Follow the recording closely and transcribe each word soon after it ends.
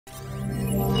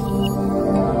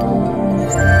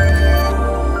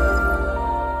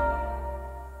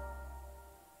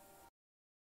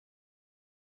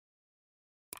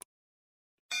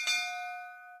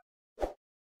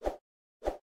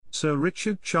Sir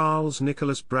Richard Charles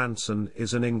Nicholas Branson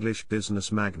is an English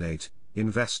business magnate,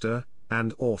 investor,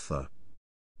 and author.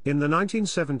 In the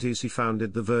 1970s he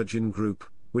founded the Virgin Group,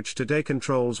 which today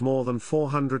controls more than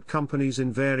 400 companies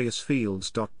in various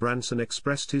fields. Branson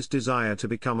expressed his desire to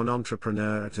become an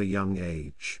entrepreneur at a young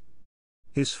age.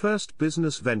 His first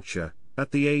business venture, at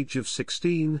the age of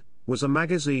 16, was a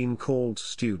magazine called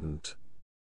Student.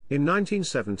 In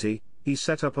 1970, he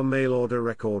set up a mail-order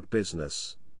record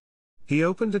business. He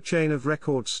opened a chain of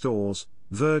record stores,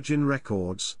 Virgin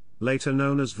Records, later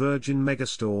known as Virgin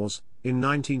Megastores, in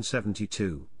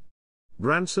 1972.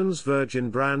 Branson's Virgin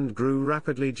brand grew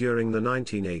rapidly during the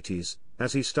 1980s,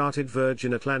 as he started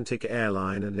Virgin Atlantic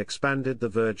Airline and expanded the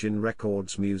Virgin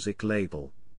Records music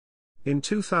label. In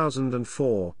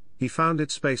 2004, he founded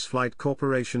spaceflight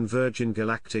corporation Virgin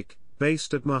Galactic,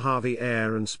 based at Mojave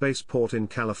Air and Spaceport in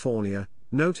California,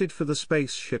 noted for the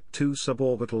SpaceShipTwo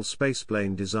suborbital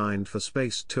spaceplane designed for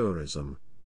space tourism.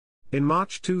 In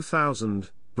March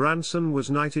 2000, Branson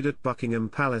was knighted at Buckingham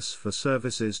Palace for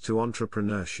services to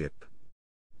entrepreneurship.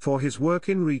 For his work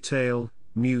in retail,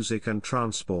 music and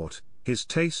transport, his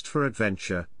taste for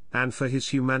adventure, and for his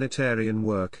humanitarian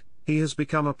work, he has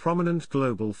become a prominent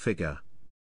global figure.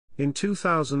 In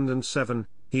 2007,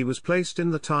 he was placed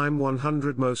in the Time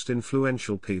 100 Most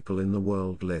Influential People in the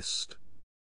World list.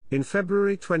 In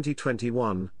February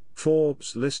 2021,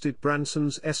 Forbes listed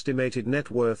Branson's estimated net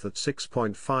worth at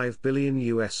 $6.5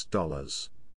 billion.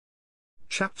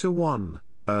 Chapter 1: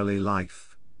 Early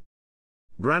Life.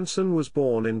 Branson was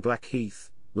born in Blackheath,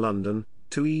 London,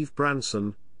 to Eve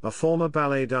Branson, a former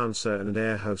ballet dancer and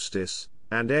air hostess,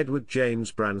 and Edward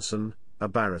James Branson, a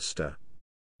barrister.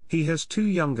 He has two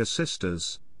younger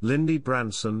sisters, Lindy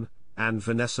Branson and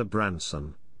Vanessa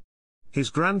Branson. His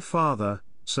grandfather,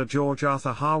 Sir George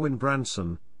Arthur Harwin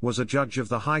Branson, was a judge of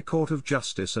the High Court of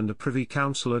Justice and a Privy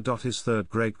Councillor. His third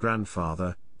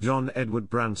great-grandfather, John Edward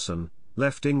Branson,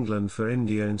 left England for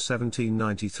India in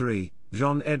 1793.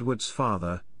 John Edward's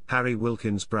father, Harry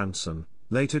Wilkins Branson,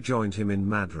 later joined him in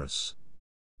Madras.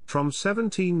 From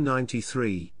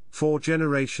 1793, 4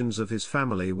 generations of his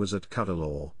family was at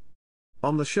Cuddalore.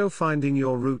 On the show Finding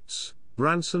Your Roots,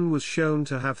 Branson was shown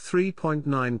to have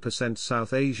 3.9%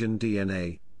 South Asian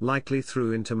DNA, likely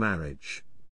through intermarriage.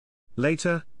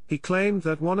 Later, he claimed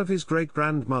that one of his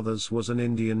great-grandmothers was an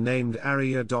Indian named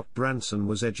Arya. Branson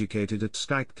was educated at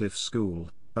Skycliffe School,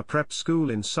 a prep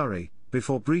school in Surrey,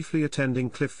 before briefly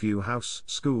attending Cliffview House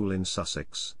School in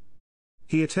Sussex.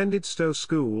 He attended Stowe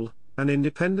School, an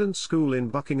independent school in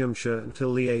Buckinghamshire,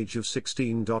 until the age of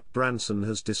 16. Branson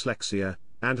has dyslexia,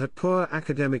 and had poor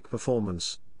academic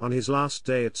performance. On his last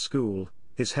day at school,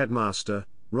 his headmaster,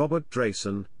 Robert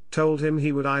Drayson, told him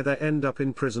he would either end up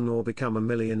in prison or become a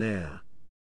millionaire.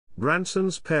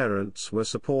 Branson's parents were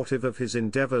supportive of his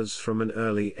endeavors from an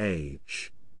early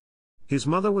age. His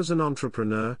mother was an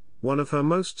entrepreneur. One of her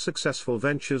most successful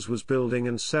ventures was building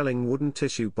and selling wooden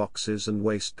tissue boxes and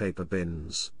waste paper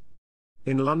bins.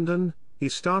 In London, he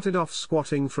started off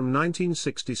squatting from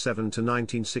 1967 to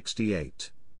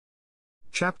 1968.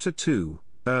 Chapter 2: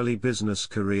 Early Business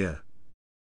Career.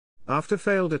 After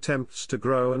failed attempts to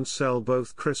grow and sell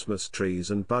both Christmas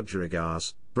trees and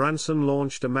budgerigars, Branson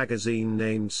launched a magazine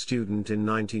named Student in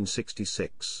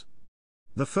 1966.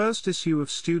 The first issue of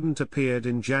Student appeared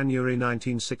in January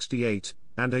 1968,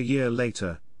 and a year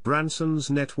later,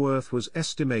 Branson's net worth was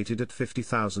estimated at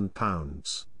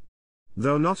 £50,000.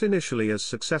 Though not initially as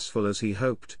successful as he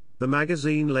hoped, the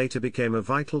magazine later became a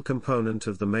vital component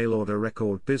of the mail-order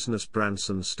record business.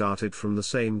 Branson started from the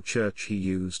same church he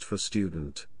used for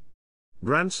Student.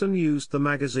 Branson used the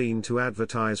magazine to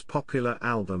advertise popular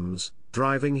albums,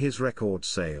 driving his record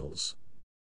sales.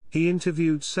 He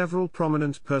interviewed several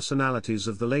prominent personalities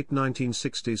of the late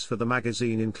 1960s for the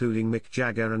magazine, including Mick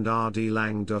Jagger and R.D.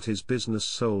 Laing. His business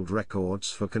sold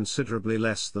records for considerably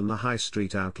less than the high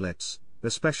street outlets,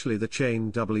 especially the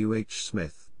chain W.H.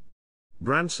 Smith.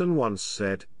 Branson once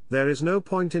said, "There is no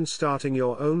point in starting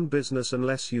your own business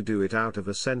unless you do it out of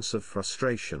a sense of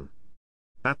frustration."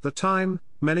 At the time,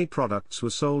 many products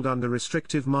were sold under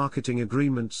restrictive marketing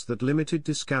agreements that limited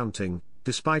discounting,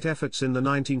 despite efforts in the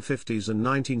 1950s and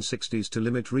 1960s to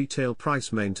limit retail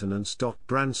price maintenance.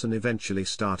 Branson eventually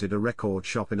started a record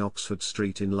shop in Oxford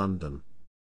Street in London.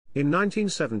 In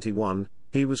 1971,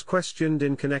 he was questioned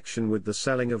in connection with the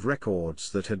selling of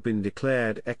records that had been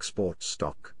declared export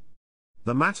stock.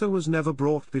 The matter was never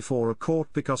brought before a court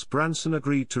because Branson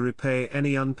agreed to repay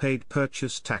any unpaid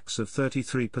purchase tax of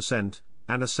 33%,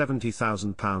 and a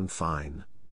 £70,000 fine.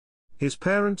 His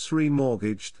parents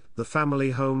remortgaged the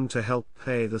family home to help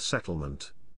pay the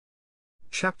settlement.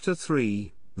 Chapter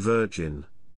 3: Virgin.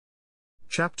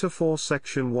 Chapter 4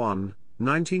 Section 1,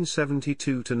 1972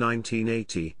 to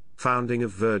 1980, Founding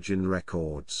of Virgin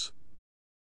Records.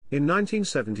 In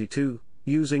 1972,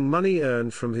 using money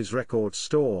earned from his record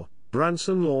store,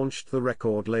 Branson launched the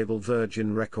record label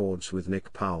Virgin Records with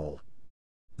Nick Powell.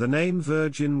 The name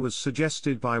Virgin was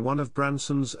suggested by one of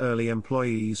Branson's early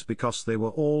employees because they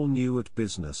were all new at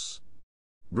business.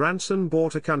 Branson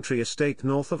bought a country estate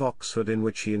north of Oxford in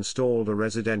which he installed a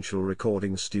residential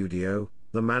recording studio,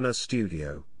 the Manor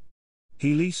Studio.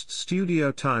 He leased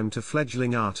studio time to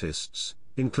fledgling artists,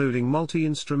 including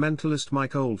multi-instrumentalist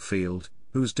Mike Oldfield,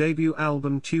 whose debut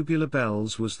album Tubular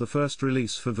Bells was the first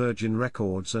release for Virgin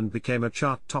Records and became a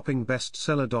chart-topping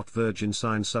bestseller. Virgin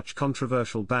signed such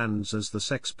controversial bands as the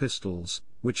Sex Pistols,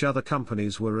 which other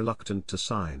companies were reluctant to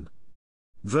sign.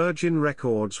 Virgin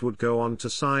Records would go on to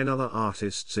sign other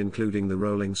artists including the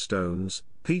Rolling Stones,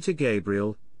 Peter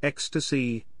Gabriel,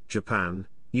 Ecstasy, Japan,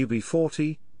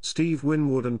 UB40, Steve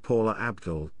Winwood and Paula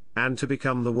Abdul, and to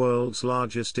become the world's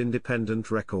largest independent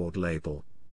record label.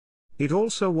 It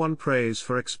also won praise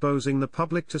for exposing the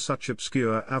public to such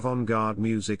obscure avant-garde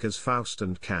music as Faust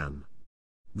and Can.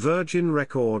 Virgin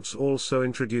Records also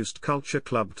introduced Culture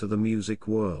Club to the music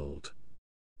world.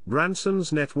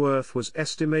 Branson's net worth was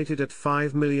estimated at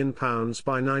 £5 million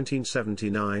by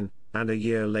 1979, and a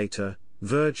year later,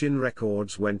 Virgin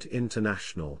Records went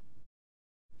international.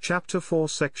 Chapter 4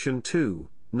 Section 2,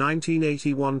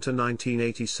 1981 to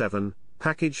 1987,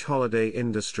 Package Holiday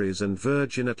Industries and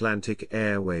Virgin Atlantic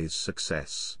Airways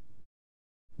success.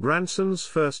 Branson's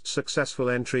first successful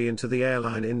entry into the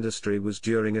airline industry was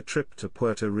during a trip to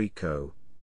Puerto Rico.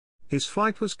 His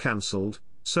flight was cancelled,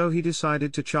 so he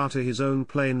decided to charter his own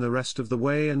plane the rest of the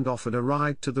way and offered a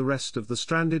ride to the rest of the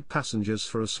stranded passengers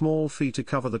for a small fee to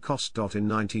cover the cost. In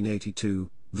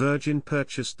 1982, Virgin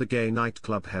purchased the gay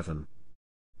nightclub Heaven.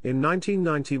 In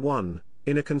 1991,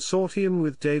 in a consortium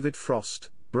with David Frost,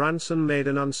 Branson made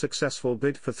an unsuccessful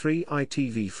bid for 3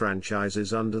 ITV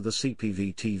franchises under the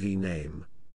CPV TV name.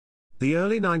 The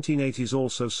early 1980s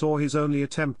also saw his only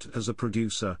attempt as a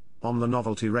producer, on the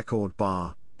novelty record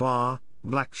Bar,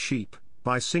 Black Sheep,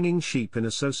 by Singing Sheep in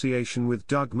association with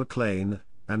Doug McLean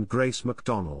and Grace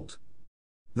MacDonald.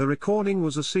 The recording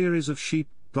was a series of sheep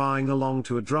buying along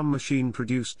to a drum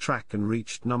machine-produced track and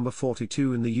reached number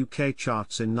 42 in the UK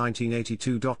charts in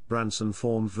 1982. Branson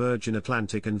formed Virgin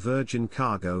Atlantic and Virgin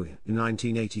Cargo in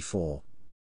 1984.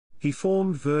 He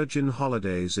formed Virgin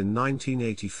Holidays in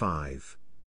 1985.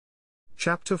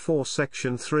 Chapter 4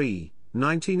 Section 3,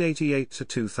 1988 to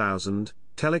 2000,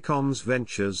 Telecoms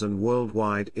Ventures and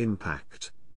Worldwide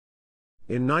Impact.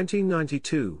 In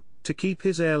 1992, to keep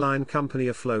his airline company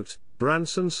afloat,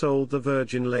 Branson sold the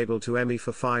Virgin label to EMI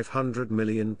for £500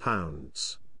 million.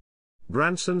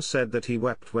 Branson said that he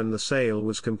wept when the sale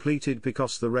was completed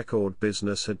because the record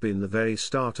business had been the very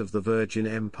start of the Virgin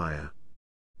Empire.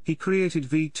 He created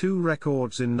V2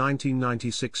 Records in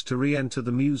 1996 to re-enter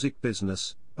the music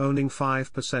business, owning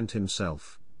 5%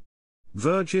 himself.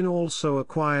 Virgin also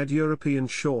acquired European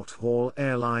short-haul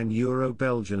airline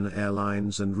Euro-Belgian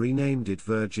Airlines and renamed it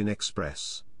Virgin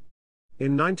Express.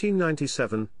 In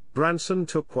 1997, Branson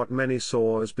took what many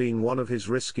saw as being one of his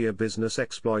riskier business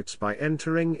exploits by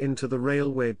entering into the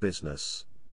railway business.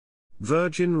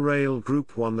 Virgin Rail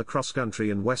Group won the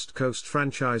cross-country and West Coast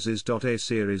franchises. A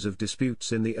series of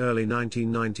disputes in the early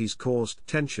 1990s caused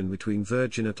tension between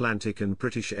Virgin Atlantic and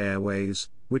British Airways,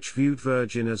 which viewed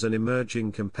Virgin as an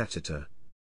emerging competitor.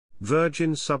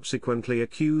 Virgin subsequently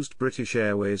accused British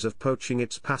Airways of poaching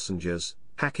its passengers,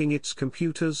 hacking its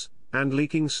computers, and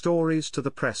leaking stories to the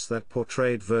press that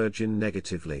portrayed Virgin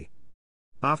negatively.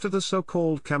 After the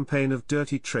so-called campaign of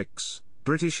dirty tricks,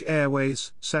 British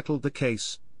Airways settled the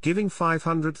case, giving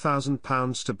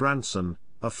 £500,000 to Branson,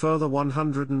 a further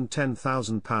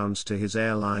 £110,000 to his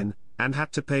airline, and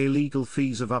had to pay legal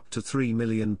fees of up to £3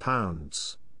 million.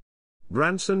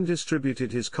 Branson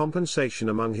distributed his compensation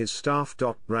among his staff.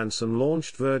 Branson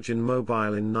launched Virgin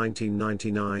Mobile in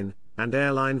 1999, and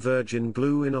airline Virgin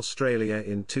Blue in Australia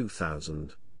in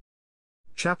 2000.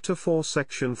 Chapter 4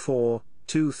 Section 4,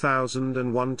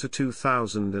 2001 to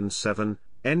 2007,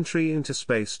 Entry into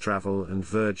Space Travel and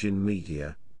Virgin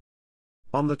Media.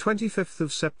 On the 25th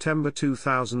of September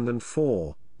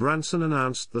 2004, Branson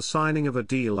announced the signing of a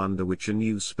deal under which a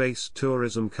new space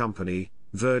tourism company,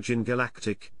 Virgin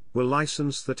Galactic, will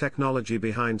license the technology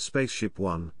behind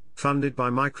SpaceShipTwo, funded by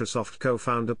Microsoft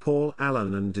co-founder Paul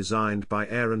Allen and designed by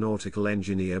aeronautical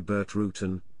engineer Burt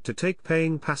Rutan, to take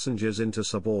paying passengers into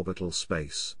suborbital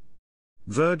space.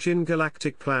 Virgin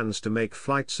Galactic plans to make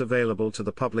flights available to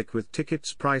the public with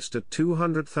tickets priced at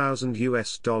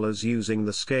 $200,000 using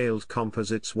the scaled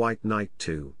composites White Knight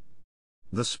 2.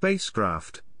 The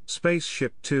spacecraft,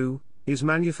 SpaceShipTwo, is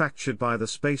manufactured by the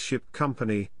Spaceship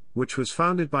Company, which was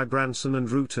founded by Branson and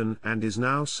Rutan and is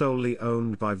now solely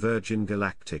owned by Virgin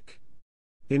Galactic.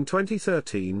 In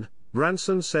 2013,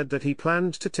 Branson said that he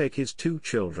planned to take his two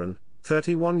children,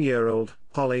 31-year-old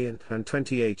Holly and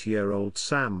 28-year-old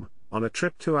Sam, on a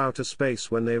trip to outer space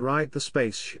when they ride the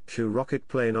SpaceShipTwo rocket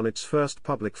plane on its first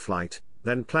public flight,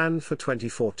 then planned for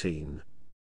 2014.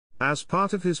 As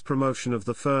part of his promotion of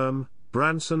the firm,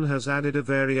 Branson has added a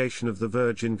variation of the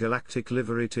Virgin Galactic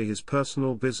livery to his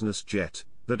personal business jet,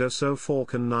 the Dassault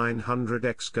Falcon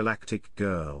 900X Galactic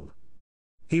Girl.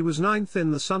 He was ninth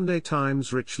in the Sunday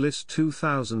Times Rich List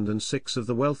 2006 of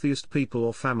the wealthiest people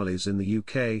or families in the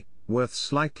UK, worth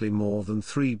slightly more than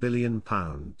 £3 billion.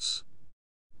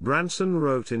 Branson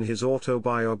wrote in his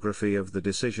autobiography of the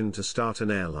decision to start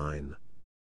an airline.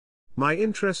 "My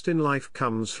interest in life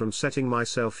comes from setting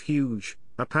myself huge,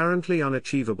 apparently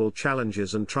unachievable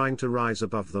challenges and trying to rise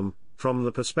above them. From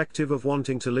the perspective of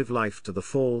wanting to live life to the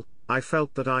full, I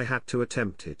felt that I had to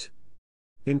attempt it."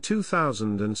 In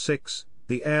 2006,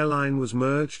 the airline was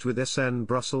merged with SN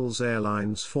Brussels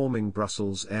Airlines, forming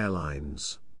Brussels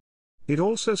Airlines. It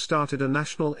also started a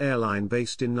national airline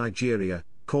based in Nigeria,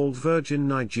 called Virgin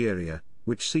Nigeria,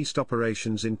 which ceased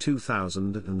operations in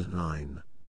 2009.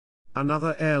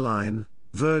 Another airline,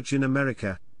 Virgin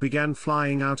America, began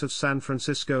flying out of San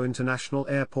Francisco International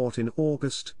Airport in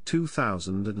August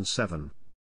 2007.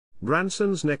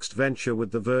 Branson's next venture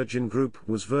with the Virgin Group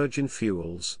was Virgin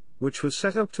Fuels, which was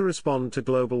set up to respond to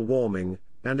global warming,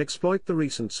 and exploit the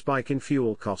recent spike in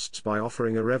fuel costs by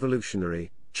offering a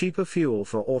revolutionary, cheaper fuel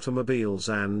for automobiles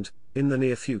and, in the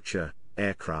near future,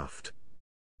 aircraft.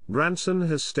 Branson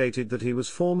has stated that he was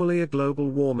formerly a global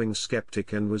warming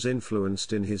skeptic and was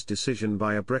influenced in his decision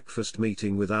by a breakfast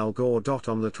meeting with Al Gore.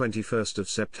 On the 21st of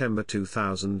September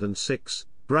 2006,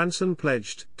 Branson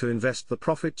pledged to invest the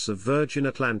profits of Virgin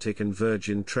Atlantic and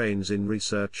Virgin Trains in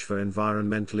research for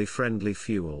environmentally friendly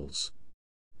fuels.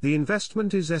 The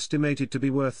investment is estimated to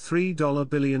be worth $3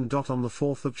 billion. On the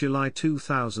 4th of July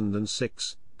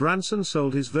 2006, Branson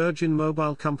sold his Virgin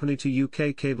Mobile company to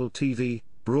UK cable TV,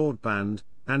 broadband,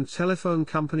 and telephone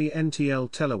company NTL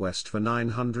Telewest for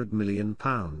 £900 million.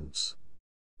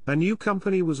 A new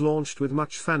company was launched with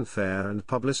much fanfare and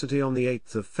publicity on the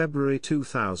 8th of February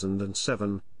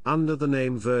 2007, under the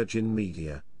name Virgin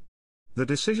Media. The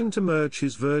decision to merge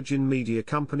his Virgin Media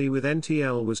company with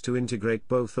NTL was to integrate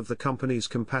both of the company's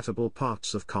compatible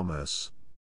parts of commerce.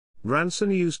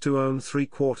 Branson used to own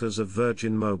 3/4 of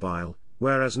Virgin Mobile,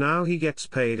 whereas now he gets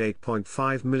paid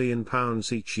 £8.5 million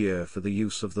each year for the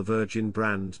use of the Virgin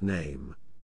brand name.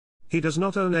 He does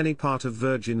not own any part of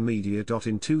Virgin Media.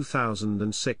 In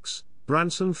 2006,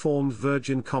 Branson formed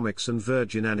Virgin Comics and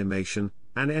Virgin Animation,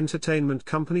 an entertainment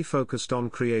company focused on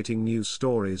creating new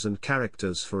stories and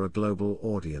characters for a global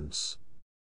audience.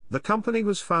 The company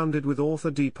was founded with author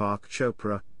Deepak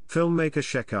Chopra, filmmaker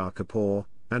Shekhar Kapoor,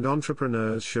 and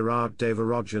entrepreneurs Sharad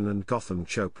Devarajan and Gotham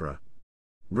Chopra.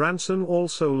 Branson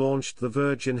also launched the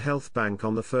Virgin Health Bank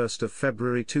on the 1st of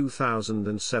February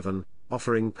 2007,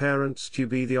 offering parents to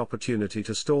be the opportunity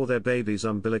to store their baby's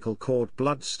umbilical cord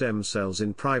blood stem cells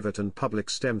in private and public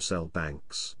stem cell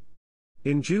banks.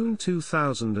 In June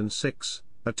 2006,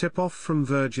 a tip-off from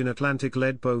Virgin Atlantic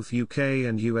led both UK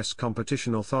and US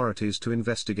competition authorities to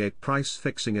investigate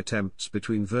price-fixing attempts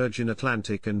between Virgin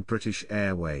Atlantic and British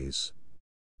Airways.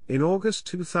 In August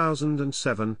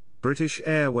 2007, British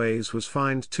Airways was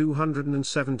fined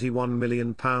 £271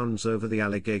 million over the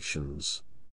allegations.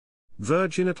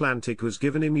 Virgin Atlantic was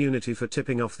given immunity for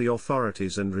tipping off the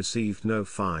authorities and received no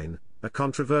fine, a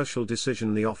controversial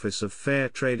decision the Office of Fair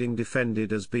Trading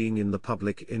defended as being in the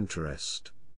public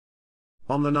interest.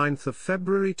 On the 9th of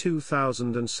February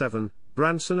 2007,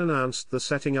 Branson announced the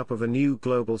setting up of a new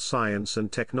global science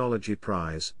and technology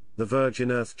prize, the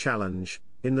Virgin Earth Challenge,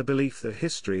 in the belief that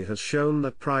history has shown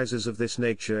that prizes of this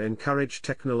nature encourage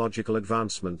technological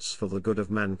advancements for the good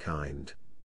of mankind.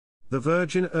 The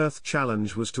Virgin Earth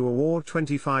Challenge was to award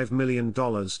 $25 million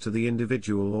to the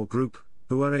individual or group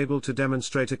who are able to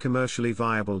demonstrate a commercially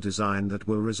viable design that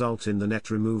will result in the net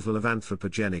removal of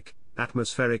anthropogenic,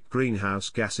 atmospheric greenhouse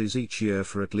gases each year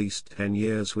for at least 10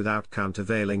 years without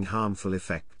countervailing harmful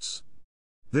effects.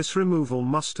 This removal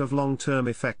must have long-term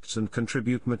effects and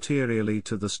contribute materially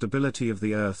to the stability of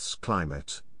the Earth's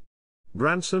climate.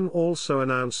 Branson also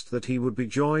announced that he would be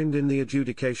joined in the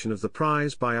adjudication of the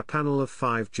prize by a panel of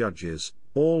 5 judges,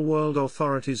 all world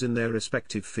authorities in their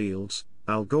respective fields: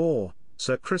 Al Gore,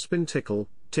 Sir Crispin Tickle,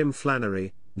 Tim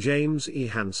Flannery, James E.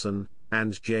 Hansen,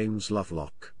 and James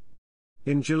Lovelock.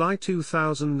 In July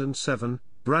 2007,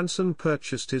 Branson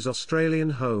purchased his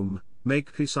Australian home,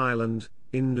 Makepeace Island,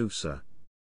 in Noosa.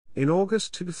 In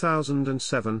August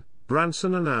 2007,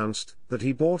 Branson announced that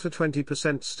he bought a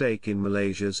 20% stake in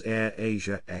Malaysia's Air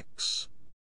Asia X.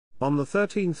 On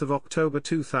 13 October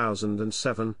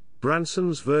 2007,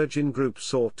 Branson's Virgin Group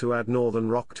sought to add Northern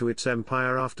Rock to its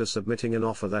empire after submitting an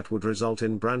offer that would result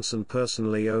in Branson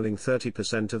personally owning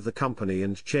 30% of the company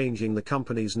and changing the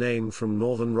company's name from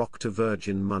Northern Rock to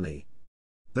Virgin Money.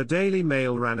 The Daily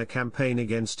Mail ran a campaign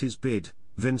against his bid.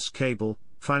 Vince Cable,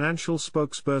 financial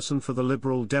spokesperson for the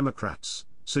Liberal Democrats,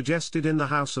 suggested in the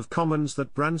House of Commons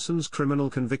that Branson's criminal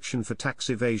conviction for tax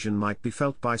evasion might be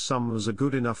felt by some as a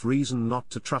good enough reason not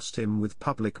to trust him with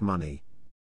public money.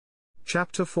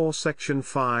 Chapter 4 Section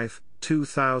 5,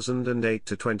 2008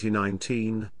 to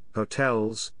 2019,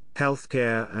 Hotels,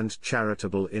 Healthcare and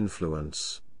Charitable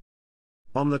Influence.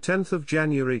 On 10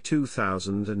 January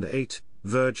 2008,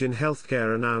 Virgin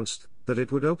Healthcare announced that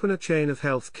it would open a chain of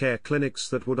healthcare clinics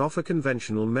that would offer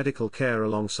conventional medical care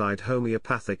alongside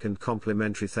homeopathic and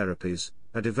complementary therapies,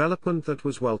 a development that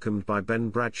was welcomed by Ben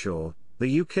Bradshaw,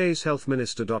 the UK's health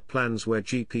minister. Plans where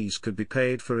GPs could be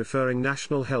paid for referring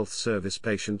National Health Service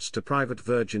patients to private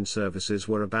Virgin services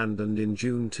were abandoned in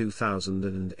June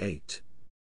 2008.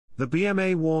 The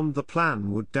BMA warned the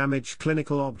plan would damage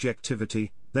clinical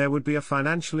objectivity. There would be a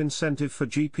financial incentive for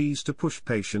GPs to push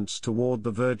patients toward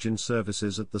the Virgin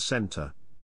services at the centre.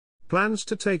 Plans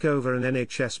to take over an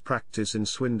NHS practice in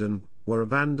Swindon were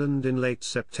abandoned in late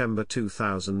September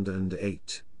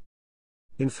 2008.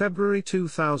 In February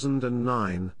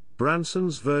 2009,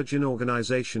 Branson's Virgin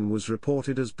organisation was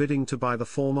reported as bidding to buy the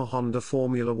former Honda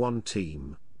Formula One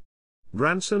team.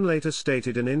 Branson later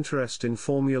stated an interest in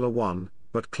Formula One,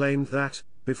 but claimed that,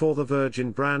 before the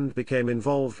Virgin brand became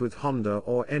involved with Honda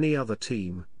or any other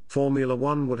team, Formula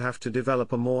One would have to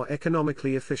develop a more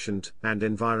economically efficient and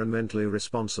environmentally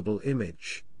responsible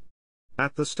image.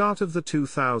 At the start of the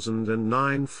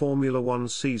 2009 Formula One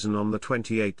season on the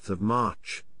 28th of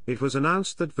March, it was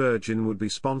announced that Virgin would be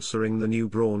sponsoring the new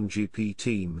Brawn GP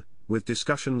team, with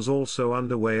discussions also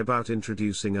underway about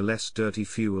introducing a less dirty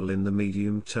fuel in the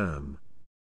medium term.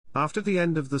 After the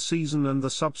end of the season and the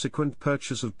subsequent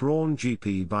purchase of Brawn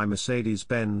GP by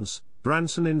Mercedes-Benz,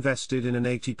 Branson invested in an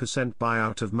 80%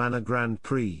 buyout of Manor Grand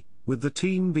Prix, with the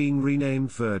team being renamed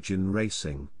Virgin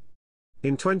Racing.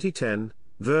 In 2010,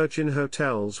 Virgin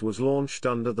Hotels was launched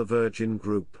under the Virgin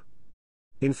Group.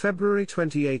 In February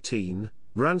 2018,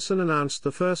 Branson announced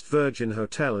the first Virgin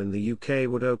hotel in the UK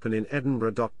would open in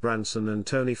Edinburgh. Branson and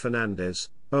Tony Fernandez,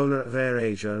 owner of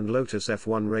AirAsia and Lotus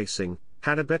F1 Racing,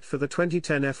 had a bet for the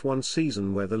 2010 F1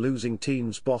 season where the losing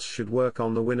team's boss should work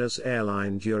on the winner's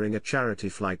airline during a charity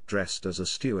flight dressed as a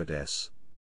stewardess.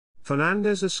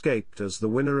 Fernandez escaped as the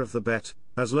winner of the bet,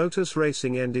 as Lotus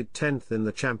Racing ended 10th in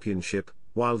the championship,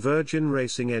 while Virgin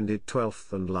Racing ended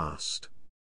 12th and last.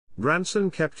 Branson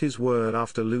kept his word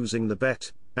after losing the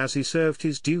bet, as he served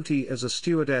his duty as a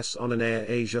stewardess on an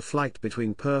AirAsia flight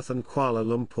between Perth and Kuala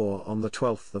Lumpur on the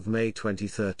 12th of May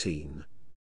 2013.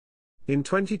 In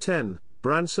 2010,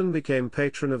 Branson became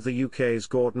patron of the UK's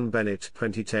Gordon Bennett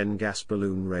 2010 gas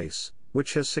balloon race,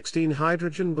 which has 16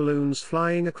 hydrogen balloons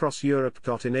flying across Europe.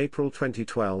 In April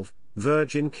 2012,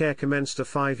 Virgin Care commenced a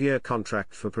 5-year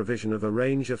contract for provision of a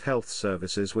range of health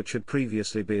services which had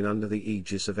previously been under the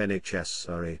aegis of NHS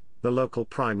Surrey, the local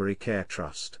primary care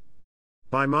trust.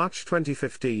 By March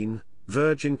 2015,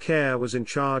 Virgin Care was in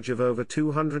charge of over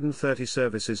 230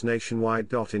 services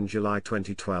nationwide. In July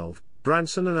 2012,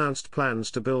 Branson announced plans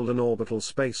to build an orbital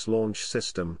space launch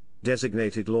system,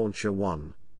 designated Launcher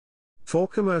 1. 4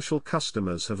 commercial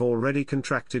customers have already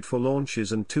contracted for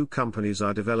launches and 2 companies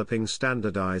are developing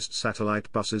standardized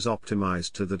satellite buses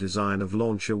optimized to the design of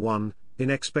Launcher 1, in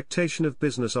expectation of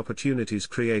business opportunities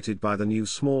created by the new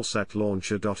smallsat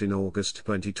launcher. In August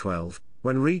 2012,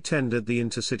 when re-tendered, the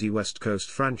Intercity West Coast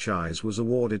franchise was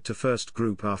awarded to First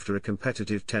Group after a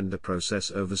competitive tender process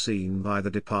overseen by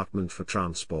the Department for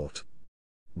Transport.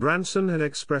 Branson had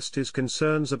expressed his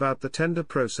concerns about the tender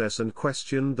process and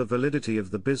questioned the validity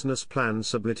of the business plan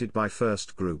submitted by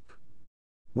First Group.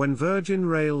 When Virgin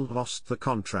Rail lost the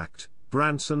contract,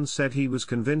 Branson said he was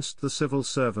convinced the civil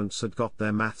servants had got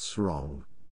their maths wrong.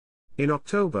 In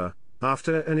October,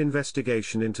 after an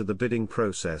investigation into the bidding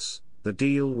process, the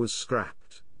deal was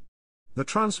scrapped. The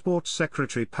Transport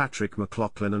Secretary Patrick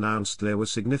McLaughlin announced there were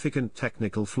significant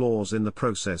technical flaws in the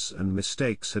process and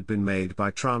mistakes had been made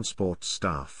by transport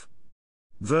staff.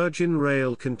 Virgin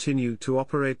Rail continued to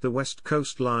operate the West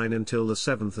Coast Line until the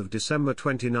 7th of December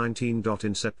 2019.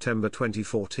 In September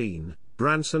 2014,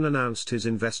 Branson announced his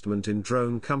investment in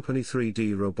drone company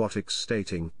 3D Robotics,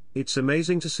 stating, "It's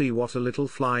amazing to see what a little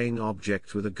flying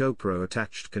object with a GoPro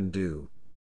attached can do."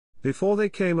 Before they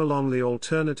came along, the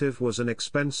alternative was an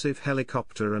expensive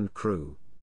helicopter and crew.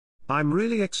 I'm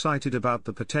really excited about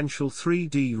the potential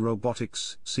 3D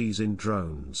robotics sees in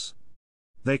drones.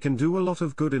 They can do a lot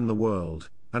of good in the world,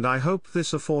 and I hope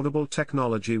this affordable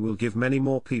technology will give many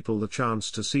more people the chance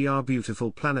to see our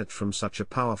beautiful planet from such a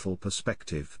powerful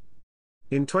perspective.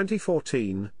 In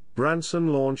 2014,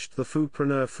 Branson launched the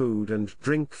Foodpreneur food and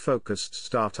drink-focused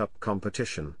startup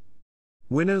competition.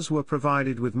 Winners were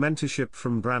provided with mentorship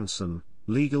from Branson,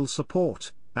 legal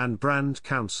support, and brand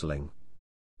counseling.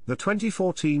 The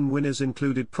 2014 winners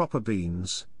included Proper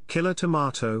Beans, Killer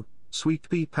Tomato, Sweet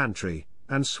Pea Pantry,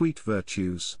 and Sweet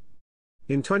Virtues.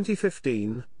 In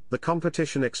 2015, the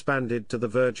competition expanded to the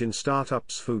Virgin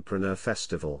Startups Foodpreneur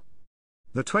Festival.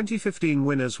 The 2015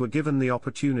 winners were given the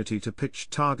opportunity to pitch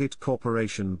target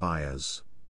corporation buyers.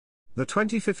 The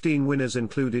 2015 winners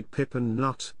included Pip and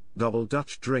Nut, Double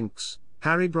Dutch Drinks,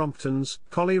 Harry Brompton's,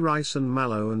 Collie Rice and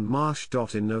Mallow and Marsh.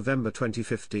 In November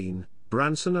 2015,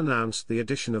 Branson announced the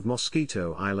addition of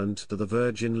Mosquito Island to the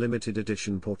Virgin Limited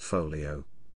Edition portfolio.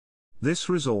 This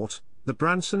resort, the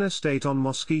Branson Estate on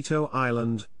Mosquito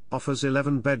Island, offers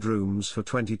 11 bedrooms for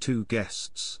 22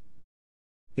 guests.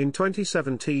 In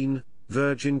 2017,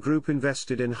 Virgin Group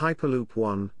invested in Hyperloop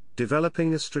One,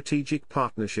 developing a strategic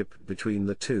partnership between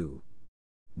the two.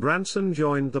 Branson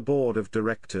joined the board of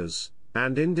directors,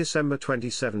 and in December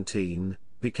 2017,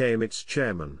 became its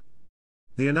chairman.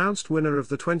 The announced winner of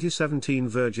the 2017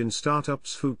 Virgin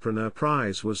Startups Foodpreneur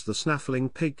Prize was the Snaffling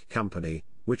Pig Company,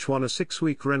 which won a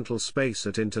 6-week rental space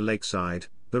at Interlakeside,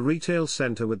 the retail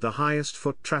center with the highest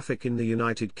foot traffic in the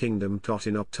United Kingdom.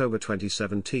 In October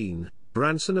 2017,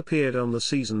 Branson appeared on the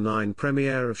Season 9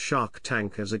 premiere of Shark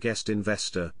Tank as a guest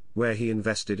investor, where he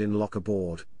invested in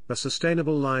Lockerboard, a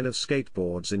sustainable line of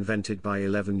skateboards invented by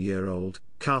 11-year-old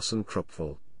Carson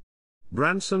Krupfel.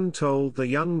 Branson told the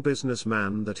young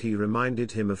businessman that he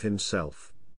reminded him of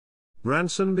himself.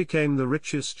 Branson became the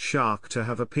richest shark to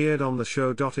have appeared on the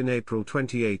show. In April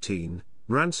 2018,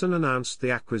 Branson announced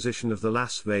the acquisition of the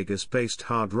Las Vegas-based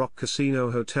Hard Rock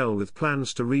Casino Hotel with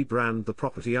plans to rebrand the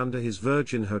property under his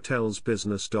Virgin Hotels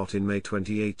business. In May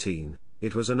 2018,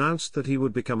 it was announced that he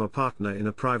would become a partner in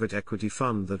a private equity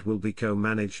fund that will be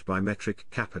co-managed by Metric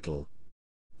Capital.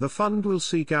 The fund will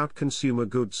seek out consumer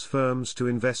goods firms to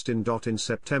invest in. In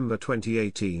September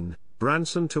 2018,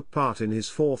 Branson took part in his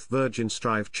 4th Virgin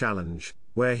Strive Challenge,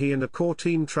 where he and a core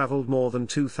team traveled more than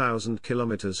 2,000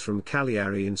 kilometers from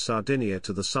Cagliari in Sardinia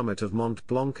to the summit of Mont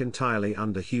Blanc entirely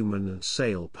under human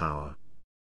sail power.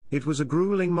 It was a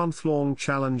grueling month-long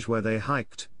challenge where they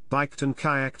hiked, biked and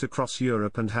kayaked across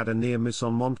Europe and had a near miss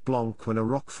on Mont Blanc when a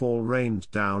rockfall rained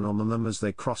down on them as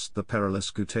they crossed the perilous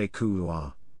Goutte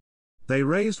Couloir. They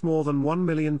raised more than £1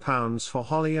 million for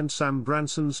Holly and Sam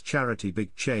Branson's charity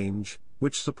Big Change,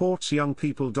 which supports young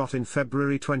people. In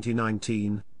February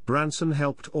 2019, Branson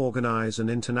helped organize an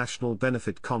international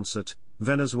benefit concert,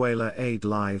 Venezuela Aid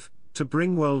Live, to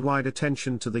bring worldwide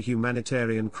attention to the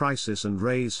humanitarian crisis and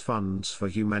raise funds for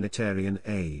humanitarian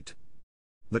aid.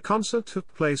 The concert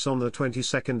took place on the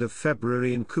 22nd of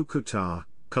February in Cúcuta,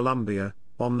 Colombia,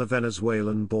 on the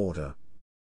Venezuelan border.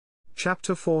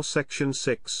 Chapter 4 Section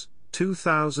 6,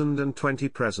 2020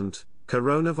 Present,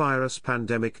 Coronavirus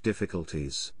Pandemic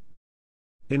Difficulties.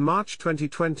 In March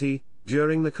 2020,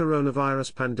 during the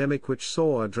coronavirus pandemic, which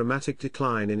saw a dramatic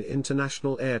decline in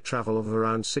international air travel of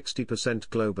around 60%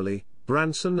 globally,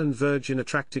 Branson and Virgin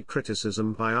attracted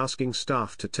criticism by asking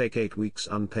staff to take 8 weeks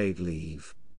unpaid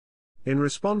leave. In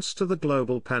response to the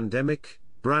global pandemic,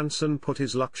 Branson put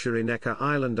his luxury Necker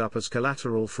Island up as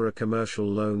collateral for a commercial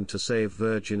loan to save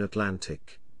Virgin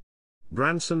Atlantic.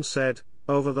 Branson said,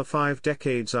 "Over the 5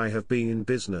 decades I have been in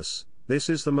business, this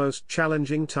is the most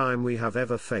challenging time we have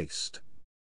ever faced.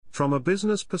 From a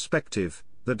business perspective,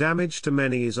 the damage to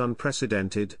many is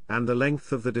unprecedented, and the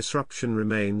length of the disruption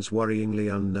remains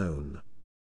worryingly unknown."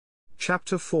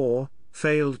 Chapter 4,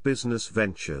 Failed Business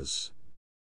Ventures.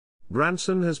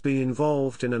 Branson has been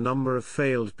involved in a number of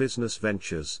failed business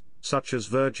ventures, such as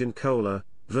Virgin Cola,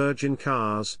 Virgin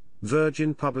Cars,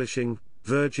 Virgin Publishing,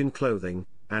 Virgin Clothing,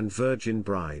 and Virgin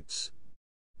Brides.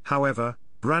 However,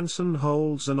 Branson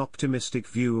holds an optimistic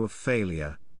view of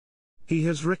failure. He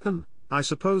has written, "I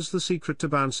suppose the secret to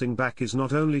bouncing back is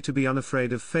not only to be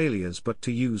unafraid of failures but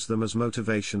to use them as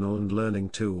motivational and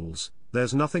learning tools.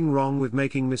 There's nothing wrong with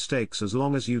making mistakes as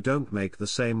long as you don't make the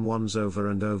same ones over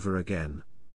and over again."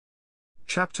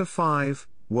 Chapter 5,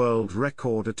 World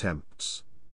Record Attempts.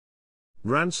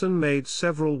 Branson made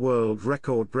several world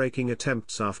record-breaking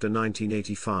attempts after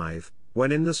 1985,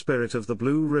 when in the spirit of the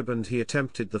Blue Ribbon he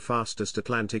attempted the fastest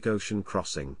Atlantic Ocean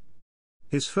crossing.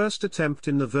 His first attempt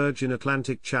in the Virgin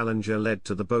Atlantic Challenger led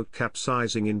to the boat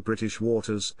capsizing in British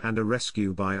waters and a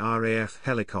rescue by RAF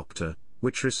helicopter,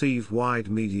 which received wide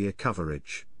media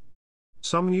coverage.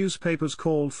 Some newspapers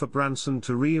called for Branson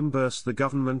to reimburse the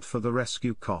government for the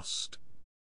rescue cost.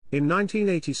 In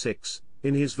 1986,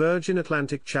 in his Virgin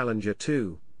Atlantic Challenger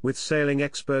 2, with sailing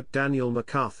expert Daniel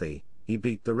McCarthy, he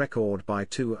beat the record by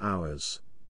 2 hours.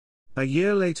 A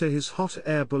year later his hot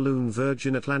air balloon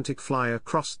Virgin Atlantic Flyer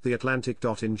crossed the Atlantic.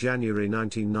 In January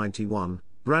 1991,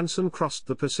 Branson crossed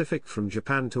the Pacific from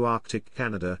Japan to Arctic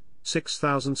Canada,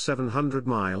 6,700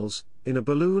 miles, in a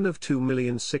balloon of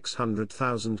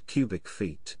 2,600,000 cubic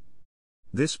feet.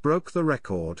 This broke the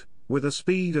record, with a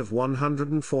speed of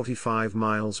 145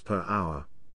 miles per hour.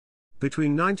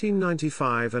 Between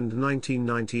 1995 and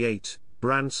 1998,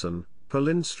 Branson, Paul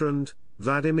Lindstrand,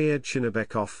 Vladimir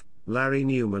Chinabekov, Larry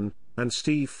Newman, and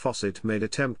Steve Fossett made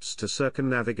attempts to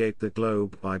circumnavigate the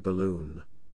globe by balloon.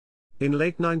 In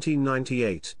late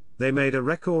 1998, they made a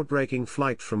record-breaking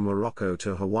flight from Morocco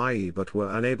to Hawaii but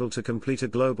were unable to complete a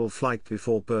global flight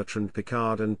before Bertrand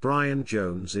Piccard and Brian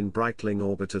Jones in Breitling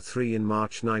Orbiter 3 in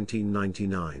March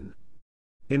 1999.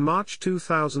 In March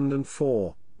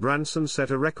 2004, Branson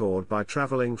set a record by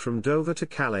traveling from Dover to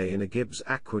Calais in a Gibbs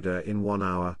Aquila in 1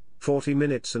 hour, 40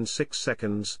 minutes and 6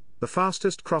 seconds, the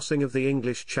fastest crossing of the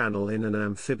English Channel in an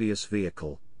amphibious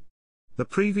vehicle. The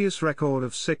previous record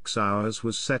of 6 hours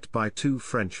was set by 2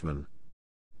 Frenchmen.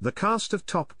 The cast of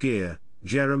Top Gear,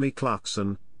 Jeremy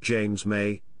Clarkson, James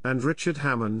May, and Richard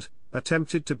Hammond,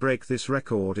 attempted to break this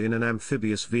record in an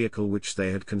amphibious vehicle which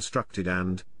they had constructed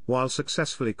and, while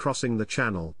successfully crossing the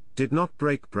channel, did not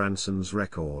break Branson's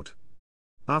record.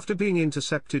 After being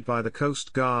intercepted by the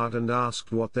Coast Guard and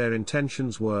asked what their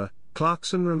intentions were,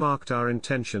 Clarkson remarked, "Our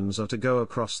intentions are to go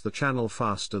across the channel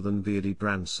faster than Beardy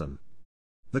Branson."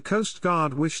 The Coast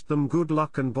Guard wished them good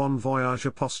luck and bon voyage.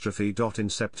 In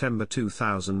September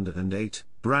 2008,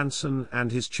 Branson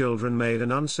and his children made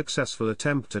an unsuccessful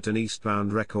attempt at an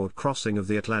eastbound record crossing of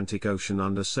the Atlantic Ocean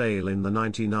under sail in the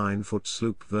 99-foot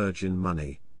sloop Virgin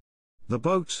Money. The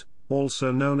boat,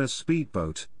 also known as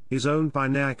Speedboat, is owned by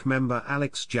NAIC member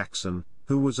Alex Jackson,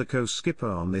 who was a co-skipper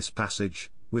on this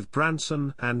passage, with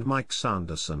Branson and Mike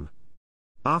Sanderson.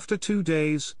 After 2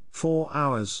 days, 4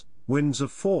 hours, winds of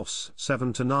force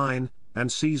 7 to 9, and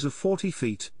seas of 40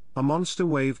 feet, a monster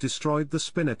wave destroyed the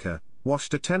spinnaker,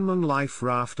 washed a 10-man life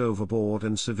raft overboard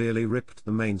and severely ripped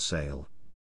the mainsail.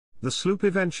 The sloop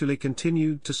eventually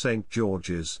continued to St.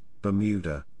 George's,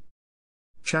 Bermuda.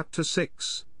 Chapter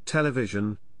 6,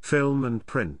 Television, Film and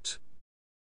Print.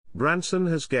 Branson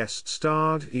has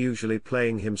guest-starred, usually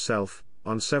playing himself,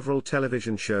 on several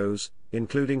television shows,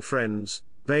 including Friends,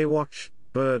 Baywatch,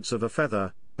 Birds of a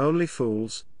Feather, Only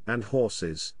Fools, and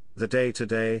Horses, The Day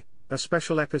Today, a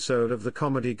special episode of the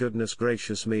comedy Goodness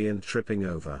Gracious Me and Tripping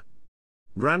Over.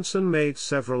 Branson made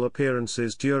several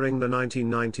appearances during the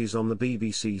 1990s on the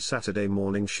BBC Saturday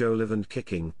morning show Live and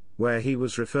Kicking, where he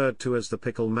was referred to as the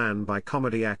Pickle Man by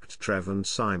comedy act Trev and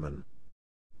Simon.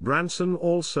 Branson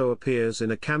also appears in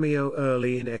a cameo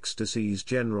early in Ecstasy's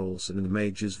Generals and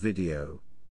Majors video.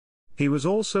 He was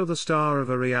also the star of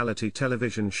a reality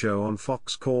television show on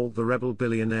Fox called The Rebel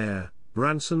Billionaire,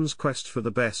 Branson's Quest for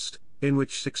the Best, in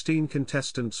which 16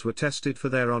 contestants were tested for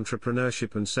their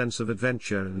entrepreneurship and sense of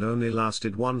adventure and only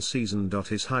lasted 1 season.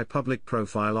 His high public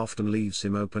profile often leaves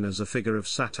him open as a figure of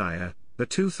satire. The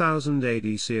 2000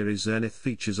 AD series Zenith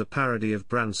features a parody of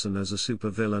Branson as a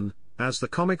supervillain, as the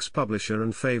comics publisher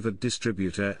and favored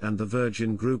distributor and the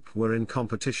Virgin Group were in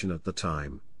competition at the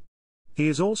time. He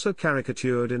is also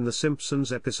caricatured in The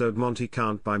Simpsons episode Monty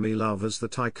Can't Buy Me Love as the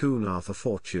tycoon Arthur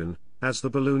Fortune, as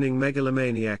the ballooning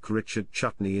megalomaniac Richard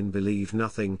Chutney in Believe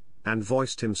Nothing, and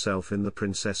voiced himself in The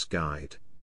Princess Guide.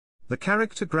 The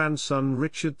character grandson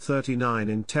Richard 39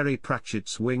 in Terry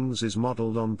Pratchett's Wings is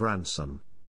modeled on Branson.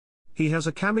 He has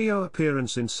a cameo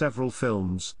appearance in several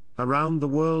films, Around the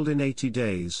World in 80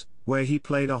 Days, where he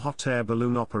played a hot air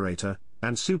balloon operator,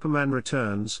 and Superman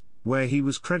Returns, where he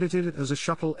was credited as a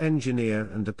shuttle engineer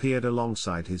and appeared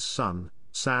alongside his son,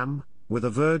 Sam, with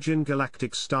a Virgin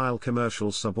Galactic-style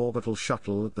commercial suborbital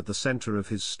shuttle at the center of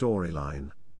his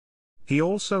storyline. He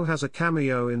also has a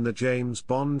cameo in the James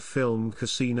Bond film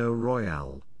Casino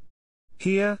Royale.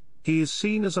 Here, he is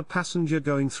seen as a passenger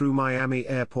going through Miami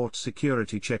airport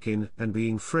security check-in and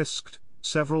being frisked.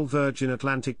 Several Virgin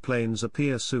Atlantic planes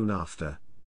appear soon after.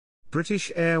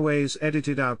 British Airways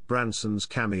edited out Branson's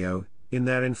cameo in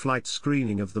their in-flight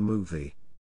screening of the movie.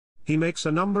 He makes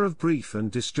a number of brief and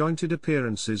disjointed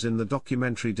appearances in the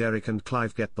documentary Derek and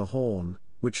Clive Get the Horn,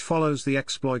 which follows the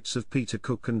exploits of Peter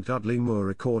Cook and Dudley Moore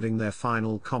recording their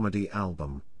final comedy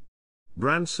album.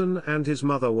 Branson and his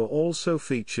mother were also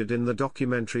featured in the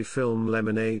documentary film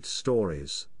Lemonade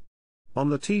Stories. On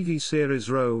the TV series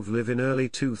Rove Live in early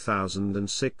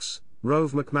 2006,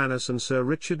 Rove McManus and Sir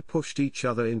Richard pushed each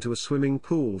other into a swimming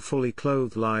pool fully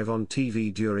clothed live on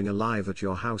TV during a Live at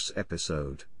Your House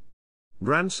episode.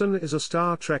 Branson is a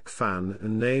Star Trek fan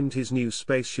and named his new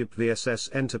spaceship VSS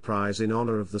Enterprise in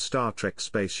honor of the Star Trek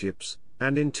spaceships,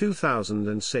 and in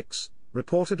 2006,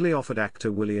 reportedly offered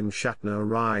actor William Shatner a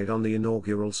ride on the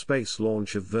inaugural space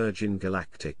launch of Virgin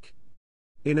Galactic.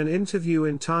 In an interview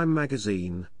in Time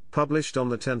magazine, published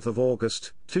on 10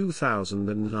 August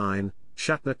 2009,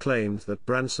 Shatner claimed that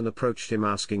Branson approached him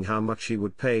asking how much he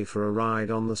would pay for a ride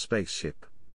on the spaceship.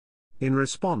 In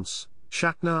response,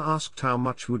 Shatner asked, "How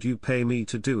much would you pay me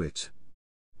to do it?"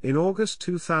 In August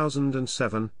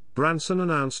 2007, Branson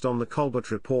announced on the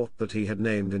Colbert Report that he had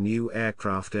named a new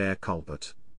aircraft Air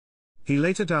Colbert. He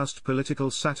later doused political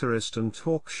satirist and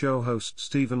talk show host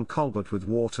Stephen Colbert with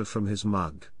water from his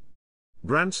mug.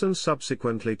 Branson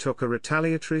subsequently took a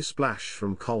retaliatory splash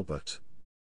from Colbert.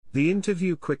 The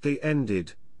interview quickly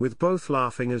ended, with both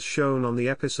laughing as shown on the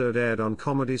episode aired on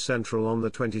Comedy Central on the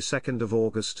 22nd of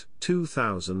August,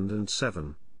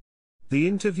 2007. The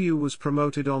interview was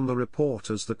promoted on the Report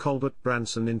as the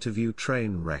Colbert-Branson interview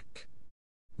train wreck.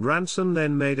 Branson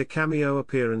then made a cameo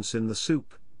appearance in The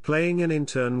Soup, playing an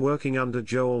intern working under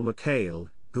Joel McHale,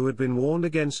 who had been warned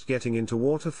against getting into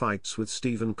water fights with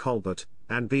Stephen Colbert,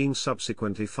 and being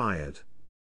subsequently fired.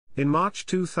 In March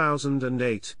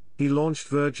 2008, he launched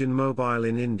Virgin Mobile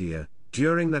in India.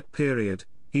 During that period,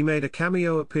 he made a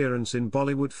cameo appearance in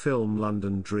Bollywood film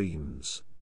London Dreams.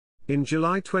 In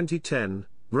July 2010,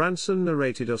 Branson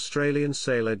narrated Australian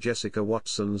sailor Jessica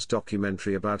Watson's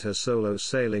documentary about her solo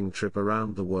sailing trip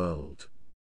around the world.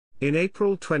 In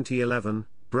April 2011,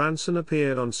 Branson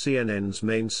appeared on CNN's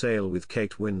Main Sail with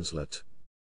Kate Winslet.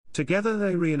 Together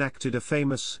they reenacted a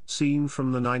famous scene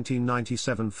from the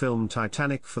 1997 film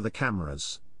Titanic for the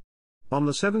cameras. On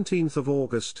the 17th of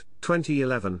August,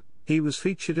 2011, he was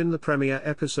featured in the premiere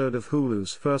episode of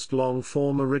Hulu's first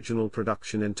long-form original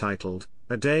production entitled,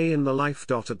 A Day in the Life.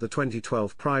 At the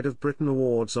 2012 Pride of Britain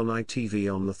Awards on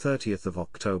ITV on the 30th of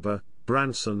October,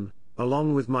 Branson,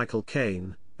 along with Michael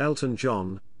Caine, Elton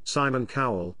John, Simon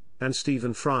Cowell, and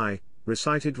Stephen Fry,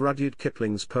 recited Rudyard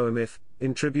Kipling's poem If,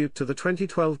 in tribute to the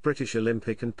 2012 British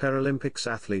Olympic and Paralympics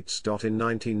athletes. In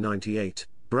 1998,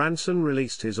 Branson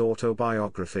released his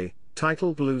autobiography,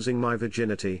 titled Losing My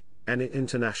Virginity, an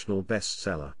international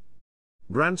bestseller.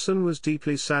 Branson was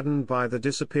deeply saddened by the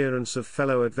disappearance of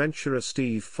fellow adventurer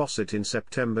Steve Fossett in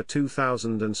September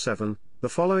 2007. The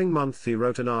following month he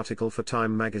wrote an article for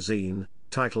Time magazine,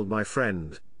 titled My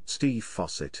Friend, Steve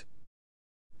Fossett.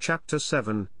 Chapter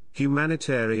 7,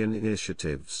 Humanitarian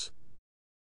Initiatives.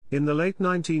 In the late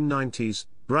 1990s,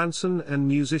 Branson and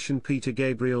musician Peter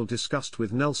Gabriel discussed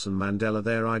with Nelson Mandela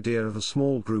their idea of a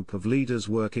small group of leaders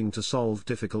working to solve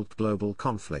difficult global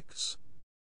conflicts.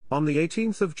 On the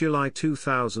 18th of July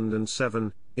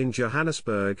 2007, in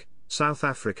Johannesburg, South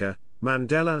Africa,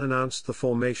 Mandela announced the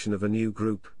formation of a new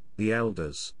group, the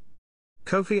Elders.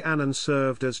 Kofi Annan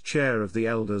served as chair of the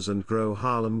Elders and Gro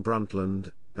Harlem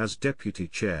Brundtland as deputy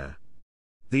chair.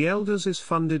 The Elders is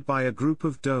funded by a group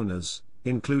of donors,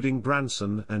 including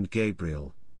Branson and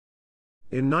Gabriel.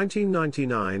 In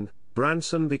 1999,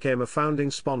 Branson became a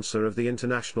founding sponsor of the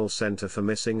International Center for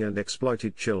Missing and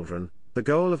Exploited Children, the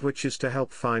goal of which is to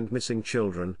help find missing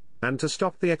children, and to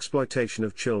stop the exploitation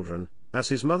of children, as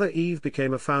his mother Eve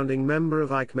became a founding member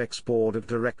of ICMEC's board of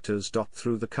directors.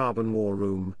 Through the Carbon War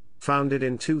Room, founded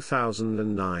in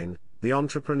 2009, the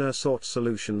entrepreneur sought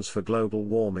solutions for global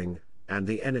warming and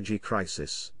the energy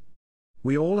crisis.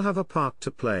 We all have a part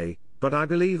to play, but I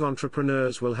believe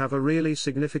entrepreneurs will have a really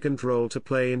significant role to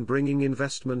play in bringing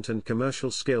investment and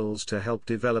commercial skills to help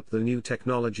develop the new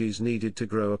technologies needed to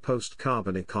grow a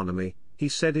post-carbon economy, he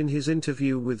said in his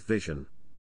interview with Vision.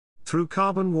 Through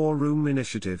Carbon War Room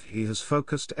initiative he has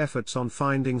focused efforts on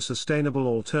finding sustainable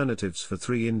alternatives for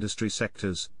 3 industry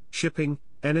sectors, shipping,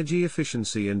 energy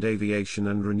efficiency and aviation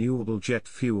and renewable jet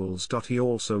fuels. He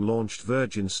also launched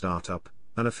Virgin Startup,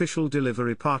 an official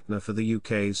delivery partner for the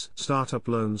UK's Startup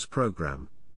Loans programme.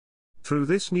 Through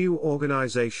this new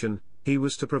organisation, he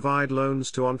was to provide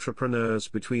loans to entrepreneurs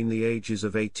between the ages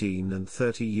of 18 and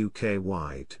 30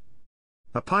 UK-wide.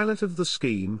 A pilot of the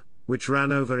scheme, which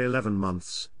ran over 11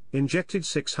 months, injected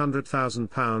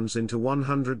 £600,000 into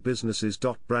 100 businesses.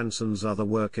 Branson's other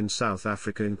work in South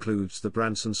Africa includes the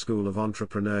Branson School of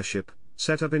Entrepreneurship,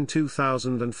 set up in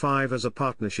 2005 as a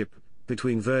partnership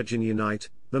between Virgin Unite,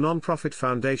 the non-profit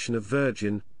foundation of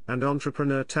Virgin, and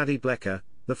entrepreneur Taddy Blecker,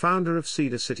 the founder of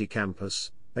Cedar City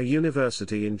Campus, a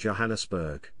university in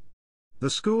Johannesburg. The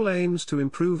school aims to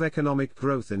improve economic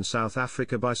growth in South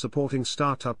Africa by supporting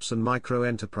startups and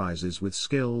micro-enterprises with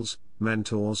skills,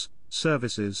 mentors,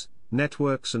 services,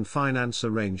 networks and finance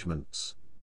arrangements.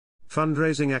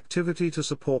 Fundraising activity to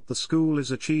support the school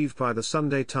is achieved by the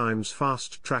Sunday Times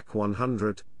Fast Track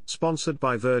 100, sponsored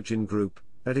by Virgin Group,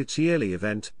 at its yearly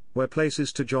event, where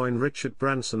places to join Richard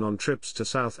Branson on trips to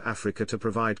South Africa to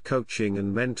provide coaching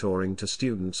and mentoring to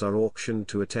students are auctioned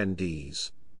to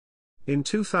attendees. In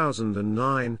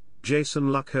 2009, Jason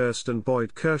Luckhurst and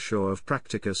Boyd Kershaw of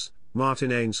Practicus,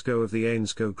 Martin Ainscough of the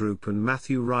Ainscough Group and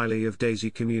Matthew Riley of Daisy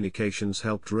Communications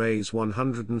helped raise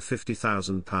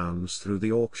 £150,000 through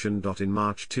the auction. In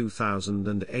March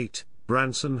 2008,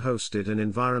 Branson hosted an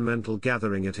environmental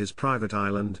gathering at his private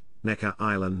island, Necker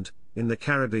Island, in the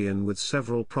Caribbean with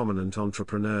several prominent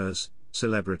entrepreneurs,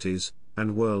 celebrities,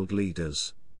 and world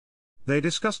leaders. They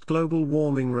discussed global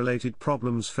warming-related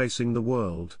problems facing the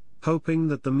world, hoping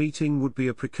that the meeting would be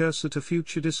a precursor to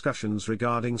future discussions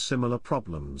regarding similar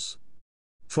problems.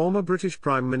 Former British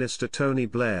Prime Minister Tony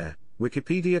Blair,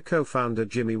 Wikipedia co-founder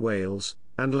Jimmy Wales,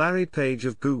 and Larry Page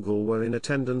of Google were in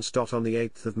attendance. On the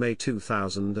 8th of May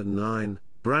 2009,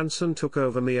 Branson took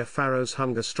over Mia Farrow's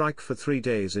hunger strike for 3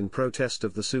 days in protest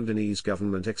of the Sudanese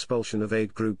government expulsion of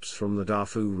aid groups from the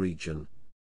Darfur region.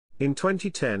 In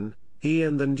 2010, he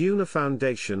and the Nduna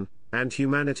Foundation, and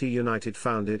Humanity United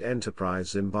founded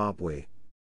Enterprise Zimbabwe.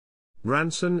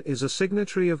 Branson is a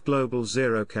signatory of Global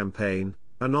Zero Campaign,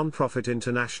 a non-profit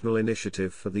international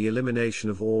initiative for the elimination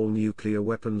of all nuclear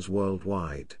weapons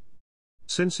worldwide.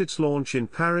 Since its launch in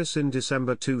Paris in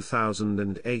December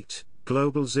 2008,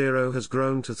 Global Zero has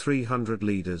grown to 300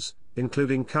 leaders,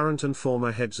 including current and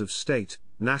former heads of state,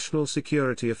 national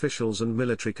security officials and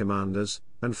military commanders,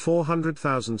 and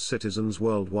 400,000 citizens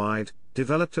worldwide,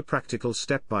 developed a practical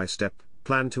step-by-step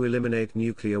plan to eliminate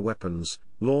nuclear weapons,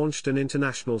 launched an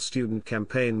international student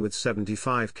campaign with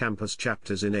 75 campus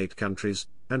chapters in 8 countries,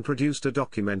 and produced a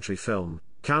documentary film,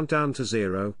 Countdown to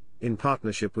Zero, in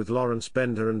partnership with Lawrence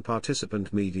Bender and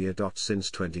Participant Media.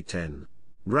 Since 2010.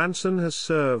 Branson has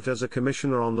served as a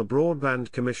commissioner on the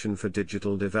Broadband Commission for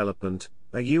Digital Development,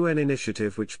 a UN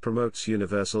initiative which promotes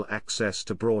universal access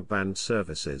to broadband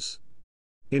services.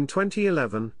 In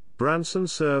 2011, Branson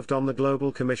served on the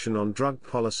Global Commission on Drug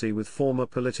Policy with former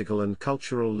political and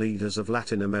cultural leaders of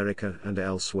Latin America and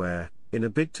elsewhere, in a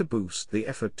bid to boost the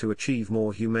effort to achieve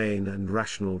more humane and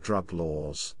rational drug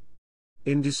laws.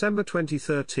 In December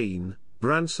 2013,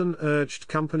 Branson urged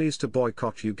companies to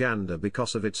boycott Uganda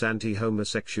because of its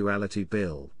anti-homosexuality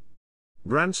bill.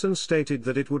 Branson stated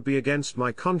that it would be against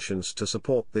my conscience to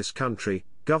support this country.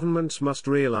 Governments must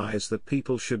realize that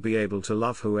people should be able to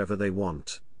love whoever they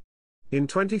want. In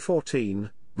 2014,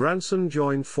 Branson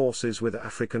joined forces with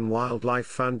African Wildlife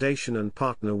Foundation and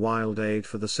partner Wild Aid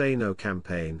for the Say No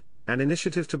campaign, an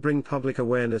initiative to bring public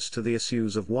awareness to the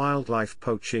issues of wildlife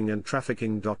poaching and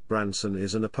trafficking. Branson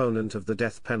is an opponent of the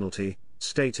death penalty,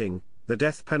 stating, "The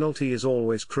death penalty is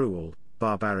always cruel,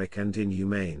 barbaric and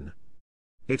inhumane.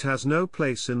 It has no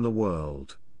place in the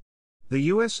world. The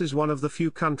US is one of the few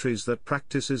countries that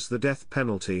practices the death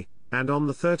penalty," and on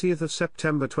the 30th of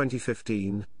September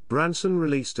 2015, Branson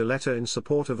released a letter in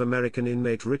support of American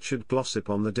inmate Richard Glossip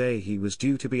on the day he was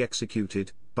due to be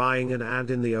executed, buying an ad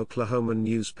in the Oklahoman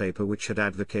newspaper which had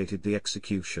advocated the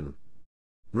execution.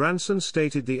 Branson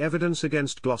stated the evidence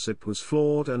against Glossip was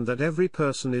flawed and that every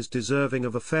person is deserving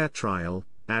of a fair trial,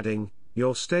 adding,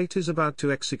 "Your state is about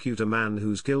to execute a man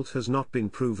whose guilt has not been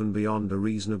proven beyond a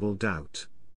reasonable doubt."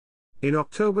 In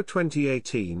October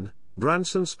 2018,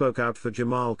 Branson spoke out for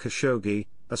Jamal Khashoggi,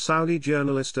 a Saudi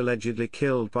journalist allegedly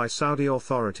killed by Saudi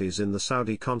authorities in the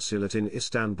Saudi consulate in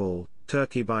Istanbul,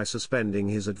 Turkey, by suspending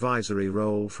his advisory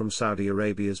role from Saudi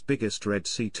Arabia's biggest Red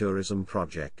Sea tourism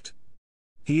project.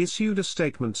 He issued a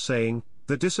statement saying,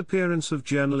 "The disappearance of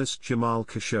journalist Jamal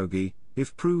Khashoggi,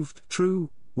 if proved true,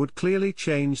 would clearly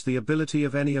change the ability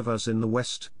of any of us in the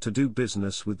West to do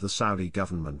business with the Saudi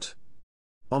government."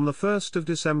 On the 1st of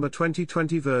December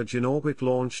 2020, Virgin Orbit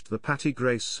launched the Patty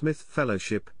Grace Smith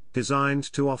Fellowship, designed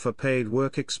to offer paid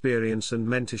work experience and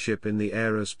mentorship in the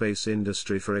aerospace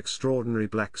industry for extraordinary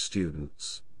black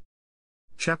students.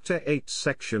 Chapter 8,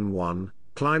 Section 1,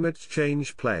 Climate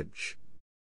Change Pledge.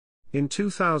 In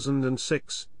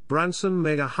 2006, Branson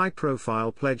made a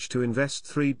high-profile pledge to invest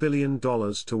 $3 billion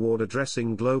toward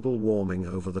addressing global warming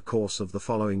over the course of the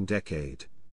following decade.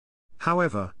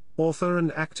 However, author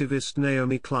and activist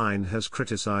Naomi Klein has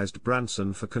criticized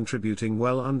Branson for contributing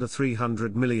well under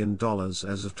 $300 million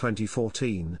as of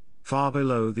 2014, far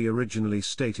below the originally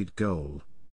stated goal.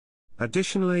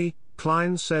 Additionally,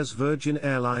 Klein says Virgin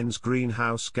Airlines'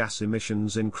 greenhouse gas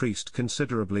emissions increased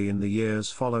considerably in the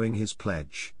years following his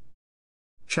pledge.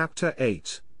 Chapter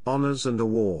 8, Honors and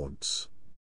Awards.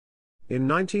 In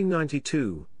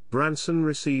 1992, Branson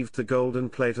received the Golden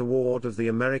Plate Award of the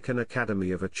American Academy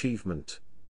of Achievement.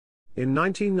 In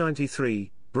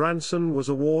 1993, Branson was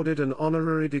awarded an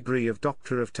honorary degree of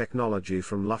Doctor of Technology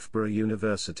from Loughborough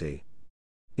University.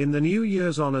 In the New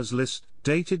Year's Honours List,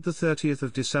 dated the 30th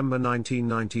of December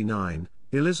 1999,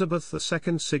 Elizabeth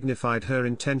II signified her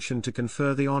intention to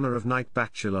confer the honour of Knight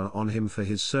Bachelor on him for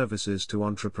his services to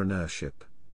entrepreneurship.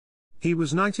 He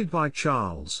was knighted by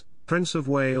Charles, Prince of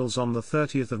Wales on the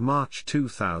 30th of March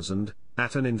 2000,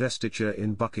 at an investiture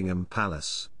in Buckingham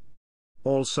Palace.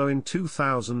 Also in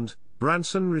 2000,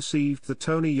 Branson received the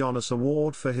Tony Yonas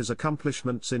Award for his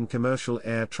accomplishments in commercial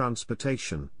air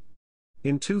transportation.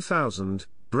 In 2000,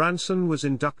 Branson was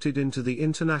inducted into the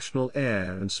International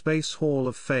Air and Space Hall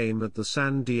of Fame at the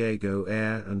San Diego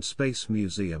Air and Space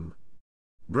Museum.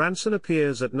 Branson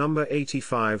appears at number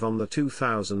 85 on the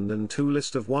 2002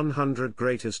 list of 100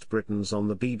 Greatest Britons on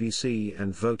the BBC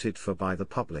and voted for by the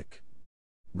public.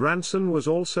 Branson was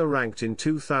also ranked in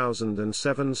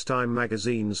 2007's Time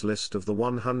magazine's list of the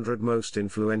 100 most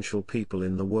influential people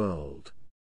in the world.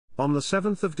 On the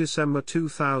 7th of December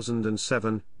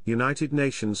 2007, United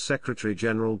Nations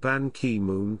Secretary-General Ban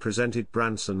Ki-moon presented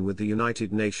Branson with the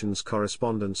United Nations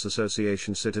Correspondents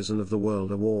Association Citizen of the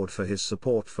World Award for his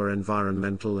support for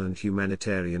environmental and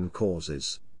humanitarian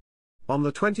causes. On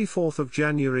the 24th of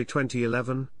January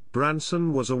 2011,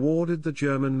 Branson was awarded the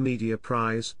German Media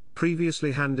Prize,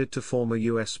 previously handed to former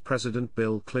US President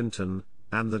Bill Clinton,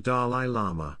 and the Dalai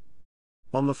Lama.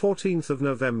 On the 14th of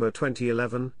November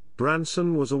 2011,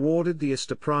 Branson was awarded the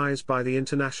ISTA Prize by the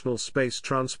International Space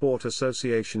Transport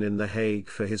Association in The Hague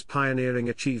for his pioneering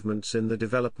achievements in the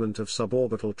development of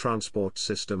suborbital transport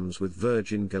systems with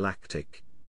Virgin Galactic.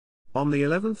 On the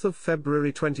 11th of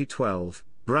February 2012,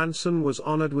 Branson was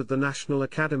honored with the National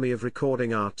Academy of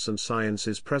Recording Arts and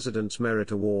Sciences President's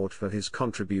Merit Award for his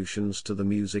contributions to the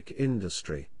music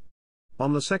industry.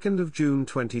 On the 2nd of June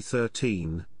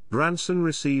 2013, Branson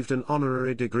received an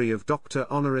honorary degree of Doctor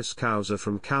Honoris Causa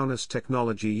from Kaunas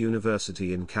Technology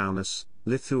University in Kaunas,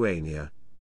 Lithuania.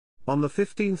 On the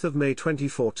 15th of May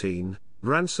 2014,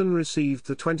 Branson received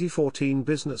the 2014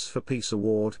 Business for Peace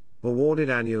Award, awarded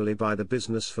annually by the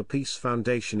Business for Peace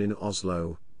Foundation in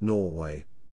Oslo, Norway.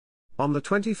 On the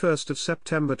 21st of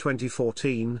September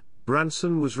 2014,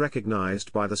 Branson was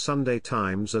recognized by the Sunday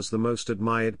Times as the most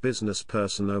admired business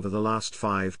person over the last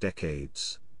 5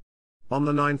 decades. On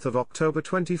the 9th of October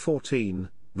 2014,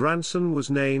 Branson was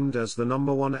named as the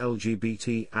 #1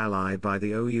 LGBT ally by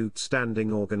the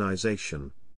outstanding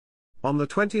organization. On the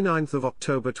 29th of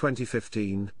October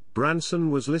 2015, Branson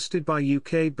was listed by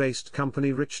UK-based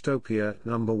company Richtopia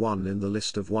 #1 in the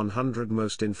list of 100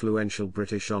 most influential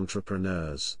British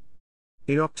entrepreneurs.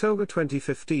 In October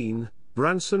 2015,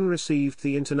 Branson received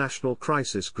the International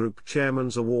Crisis Group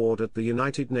Chairman's Award at the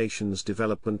United Nations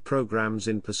Development Programmes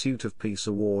in Pursuit of Peace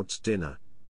Awards dinner.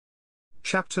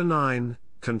 Chapter 9,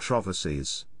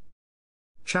 Controversies.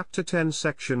 Chapter 10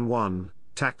 Section 1,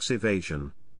 Tax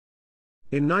Evasion.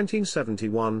 In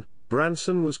 1971,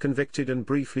 Branson was convicted and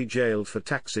briefly jailed for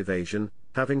tax evasion,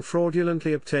 having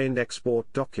fraudulently obtained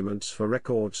export documents for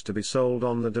records to be sold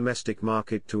on the domestic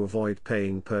market to avoid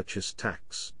paying purchase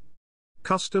tax.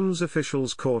 Customs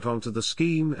officials caught onto the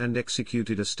scheme and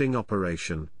executed a sting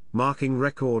operation, marking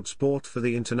records bought for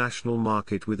the international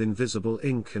market with invisible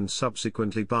ink and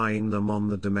subsequently buying them on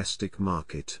the domestic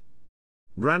market.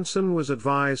 Branson was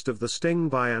advised of the sting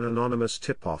by an anonymous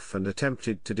tip-off and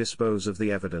attempted to dispose of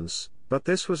the evidence, but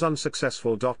this was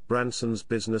unsuccessful. Branson's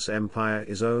business empire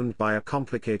is owned by a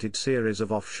complicated series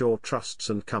of offshore trusts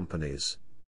and companies.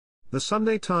 The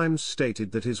Sunday Times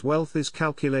stated that his wealth is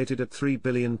calculated at £3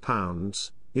 billion.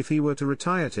 If he were to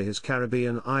retire to his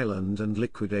Caribbean island and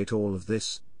liquidate all of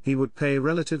this, he would pay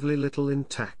relatively little in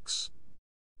tax.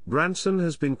 Branson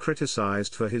has been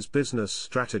criticized for his business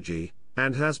strategy,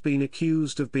 and has been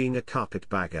accused of being a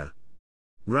carpetbagger.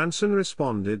 Branson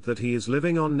responded that he is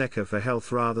living on Necker for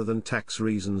health rather than tax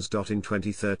reasons. In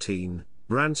 2013,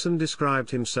 Branson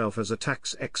described himself as a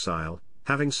tax exile,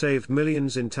 having saved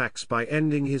millions in tax by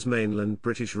ending his mainland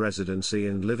British residency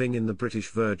and living in the British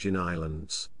Virgin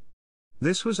Islands.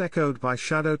 This was echoed by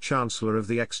Shadow Chancellor of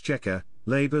the Exchequer,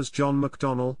 Labour's John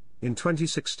McDonnell, in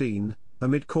 2016,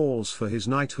 amid calls for his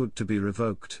knighthood to be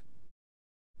revoked.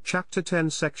 Chapter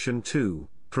 10 Section 2,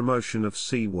 Promotion of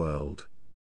SeaWorld.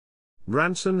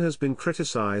 Branson has been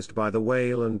criticized by the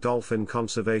Whale and Dolphin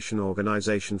Conservation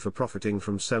Organization for profiting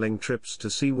from selling trips to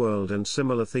SeaWorld and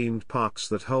similar themed parks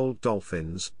that hold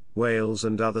dolphins, whales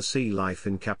and other sea life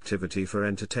in captivity for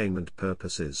entertainment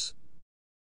purposes.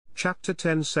 Chapter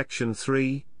 10 Section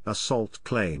 3, Assault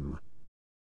Claim.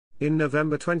 In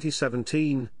November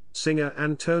 2017, singer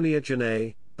Antonia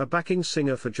Janae, a backing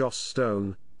singer for Joss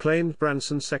Stone, claimed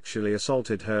Branson sexually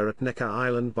assaulted her at Necker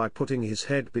Island by putting his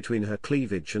head between her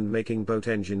cleavage and making boat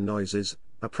engine noises,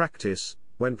 a practice,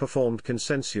 when performed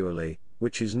consensually,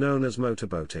 which is known as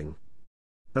motorboating.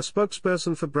 A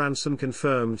spokesperson for Branson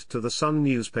confirmed to the Sun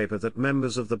newspaper that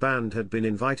members of the band had been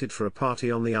invited for a party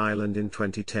on the island in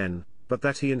 2010, but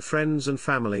that he and friends and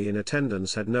family in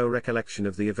attendance had no recollection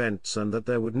of the events and that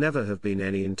there would never have been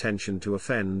any intention to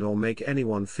offend or make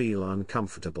anyone feel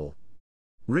uncomfortable.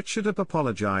 Richard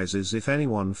apologizes if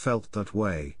anyone felt that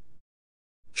way.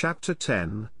 Chapter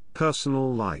 10,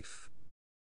 Personal Life.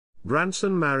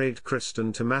 Branson married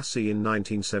Kristen Tomasi in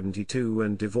 1972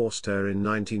 and divorced her in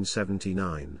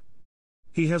 1979.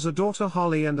 He has a daughter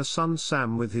Holly and a son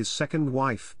Sam with his second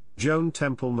wife, Joan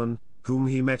Templeman, whom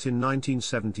he met in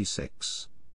 1976.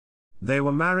 They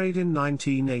were married in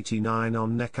 1989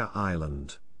 on Necker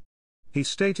Island. He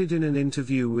stated in an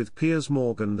interview with Piers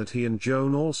Morgan that he and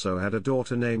Joan also had a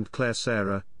daughter named Claire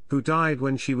Sarah, who died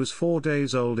when she was 4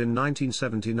 days old in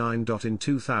 1979. In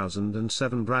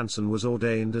 2007 Branson was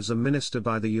ordained as a minister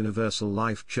by the Universal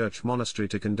Life Church Monastery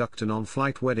to conduct an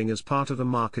on-flight wedding as part of a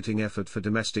marketing effort for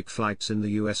domestic flights in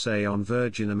the USA on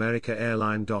Virgin America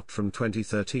Airline. From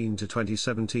 2013 to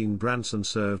 2017 Branson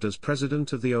served as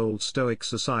president of the Old Stoic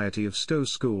Society of Stowe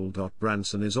School.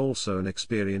 Branson is also an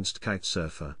experienced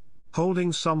kitesurfer,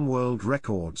 holding some world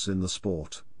records in the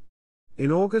sport. In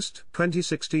August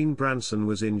 2016 Branson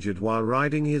was injured while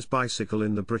riding his bicycle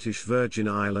in the British Virgin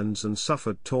Islands and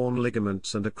suffered torn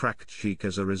ligaments and a cracked cheek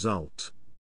as a result.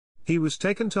 He was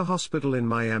taken to hospital in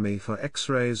Miami for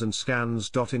x-rays and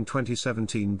scans. In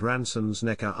 2017 Branson's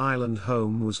Necker Island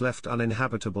home was left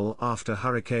uninhabitable after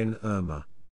Hurricane Irma.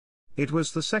 It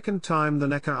was the second time the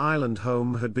Necker Island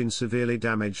home had been severely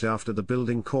damaged after the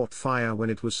building caught fire when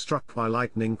it was struck by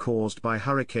lightning caused by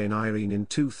Hurricane Irene in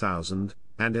 2011.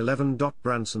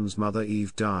 Branson's mother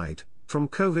Eve died, from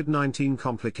COVID-19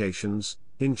 complications,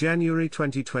 in January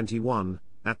 2021,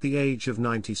 at the age of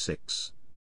 96.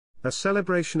 A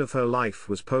celebration of her life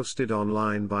was posted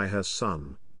online by her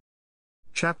son.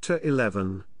 Chapter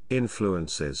 11,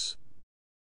 Influences.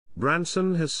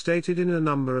 Branson has stated in a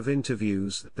number of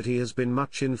interviews that he has been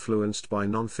much influenced by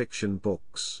non-fiction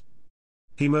books.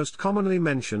 He most commonly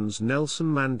mentions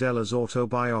Nelson Mandela's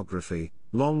autobiography,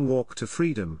 Long Walk to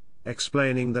Freedom,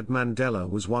 explaining that Mandela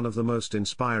was one of the most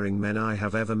inspiring men I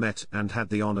have ever met and had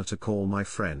the honor to call my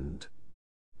friend.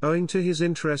 Owing to his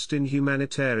interest in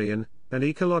humanitarian and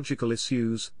ecological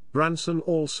issues, Branson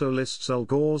also lists Al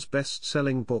Gore's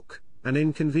best-selling book, An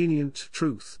Inconvenient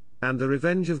Truth, and The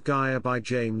Revenge of Gaia by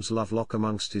James Lovelock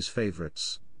amongst his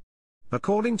favorites.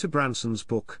 According to Branson's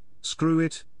book, Screw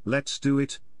It, Let's Do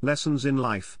It, Lessons in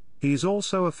Life, he is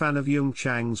also a fan of Jung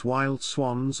Chang's Wild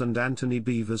Swans and Anthony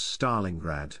Beevor's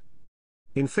Stalingrad.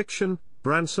 In fiction,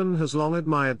 Branson has long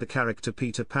admired the character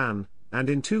Peter Pan, and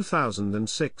in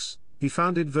 2006, he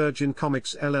founded Virgin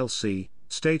Comics LLC,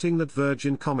 stating that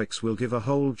Virgin Comics will give a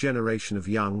whole generation of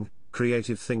young,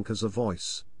 creative thinkers a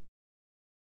voice.